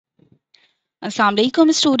Assalamu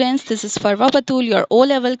alaikum students, this is Farwa Batul, your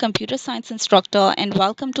O-level computer science instructor, and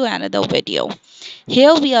welcome to another video.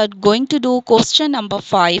 Here we are going to do question number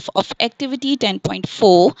 5 of activity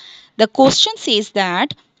 10.4. The question says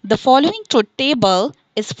that the following truth table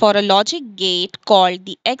is for a logic gate called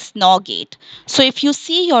the XNOR gate. So if you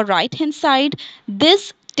see your right hand side,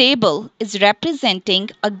 this table is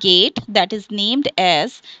representing a gate that is named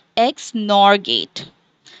as XNOR gate.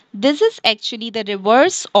 This is actually the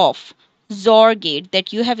reverse of XOR gate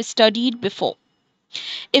that you have studied before.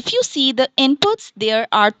 If you see the inputs, there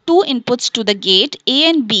are two inputs to the gate A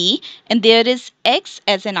and B, and there is X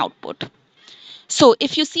as an output. So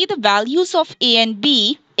if you see the values of A and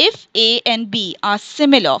B, if A and B are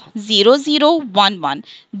similar 0, 0, 1, 1,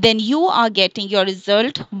 then you are getting your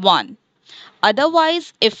result 1.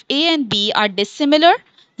 Otherwise, if A and B are dissimilar,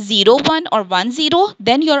 0, 1 or 1, 0,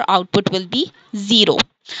 then your output will be 0.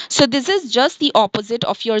 So this is just the opposite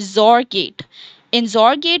of your XOR gate. In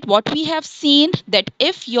XOR gate, what we have seen that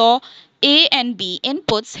if your A and B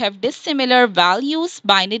inputs have dissimilar values,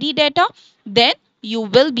 binary data, then you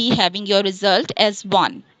will be having your result as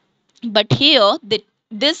 1. But here,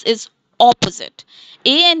 this is opposite.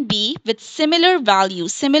 A and B with similar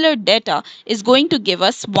values, similar data is going to give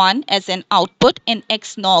us 1 as an output in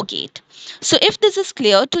XNOR gate. So if this is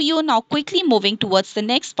clear to you, now quickly moving towards the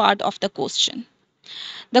next part of the question.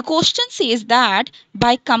 The question says that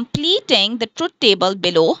by completing the truth table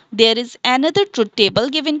below, there is another truth table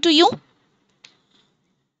given to you.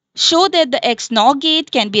 Show that the XNOR gate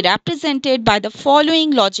can be represented by the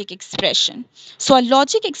following logic expression. So a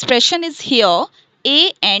logic expression is here.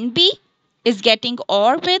 A and B is getting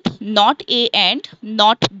OR with not A and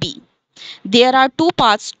not B. There are two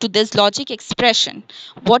parts to this logic expression.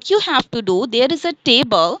 What you have to do, there is a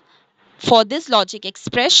table for this logic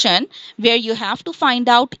expression where you have to find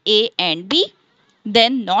out A and B,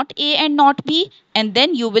 then not A and not B, and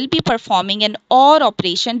then you will be performing an OR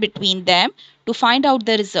operation between them to find out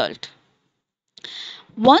the result.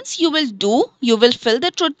 Once you will fill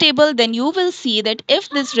the truth table, then you will see that if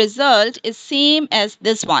this result is same as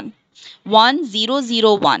this one, 1 0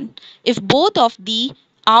 0 1, if both of the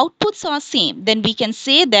outputs are same, then we can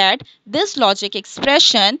say that this logic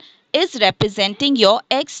expression is representing your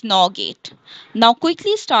XNOR gate. Now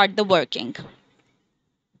quickly start the working.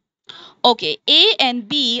 Okay, A and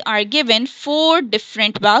B are given 4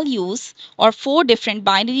 different values or 4 different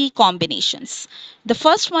binary combinations. The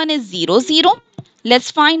first one is 0 0. Let's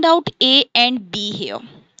find out A and B here,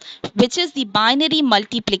 which is the binary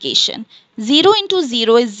multiplication. 0 into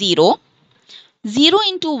 0 is 0. 0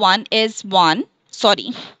 into 1 is 1.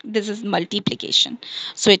 Sorry, this is multiplication.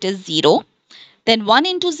 So it is 0. Then 1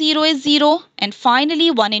 into 0 is 0. And finally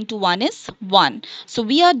 1 into 1 is 1. So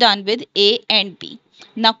we are done with A and B.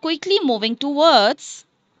 Now quickly moving towards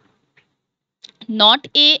not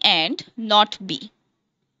A and not B.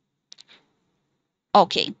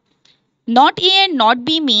 Okay. Not A and not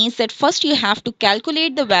B means that first you have to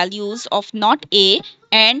calculate the values of not A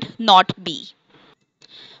and not B.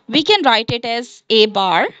 We can write it as A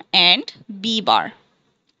bar and B bar.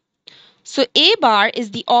 So A bar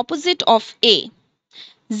is the opposite of A.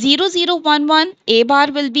 0 0 1 1, A bar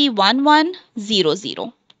will be 1 1 0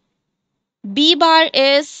 0. B bar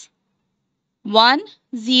is 1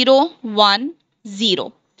 0 1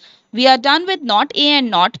 0. We are done with not A and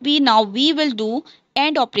not B. Now we will do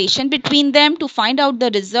AND operation between them to find out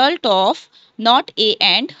the result of not A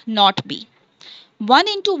and not B. 1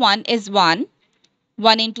 into 1 is 1.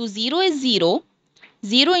 1 into 0 is 0.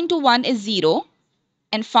 0 into 1 is 0.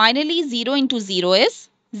 And finally 0 into 0 is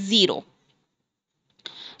 0.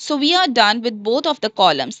 So we are done with both of the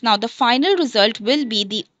columns. Now the final result will be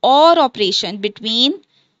the OR operation between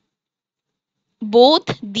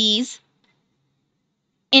both these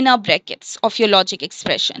inner brackets of your logic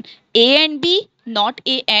expression. A and B, not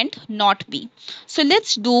A and not B. So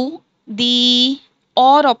let's do the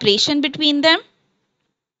OR operation between them.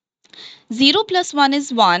 0 plus 1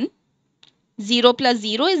 is 1. 0 plus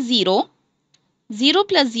 0 is 0. 0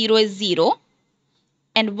 plus 0 is 0.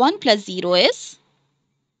 And 1 plus 0 is,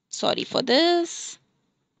 sorry for this,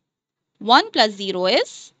 1 plus 0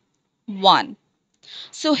 is 1.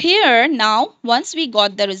 So here now, once we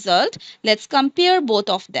got the result, let's compare both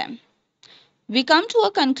of them. We come to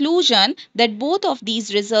a conclusion that both of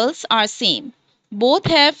these results are same. Both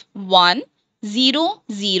have 1, 0,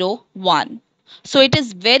 0, 1. So it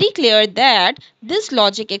is very clear that this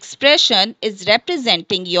logic expression is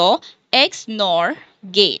representing your XNOR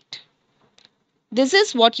gate. This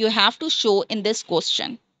is what you have to show in this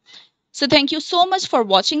question. So thank you so much for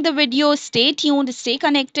watching the video. Stay tuned, stay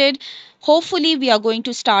connected. Hopefully, we are going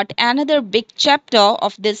to start another big chapter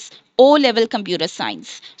of this O level computer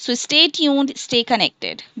science. So stay tuned, stay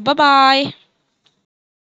connected. Bye bye.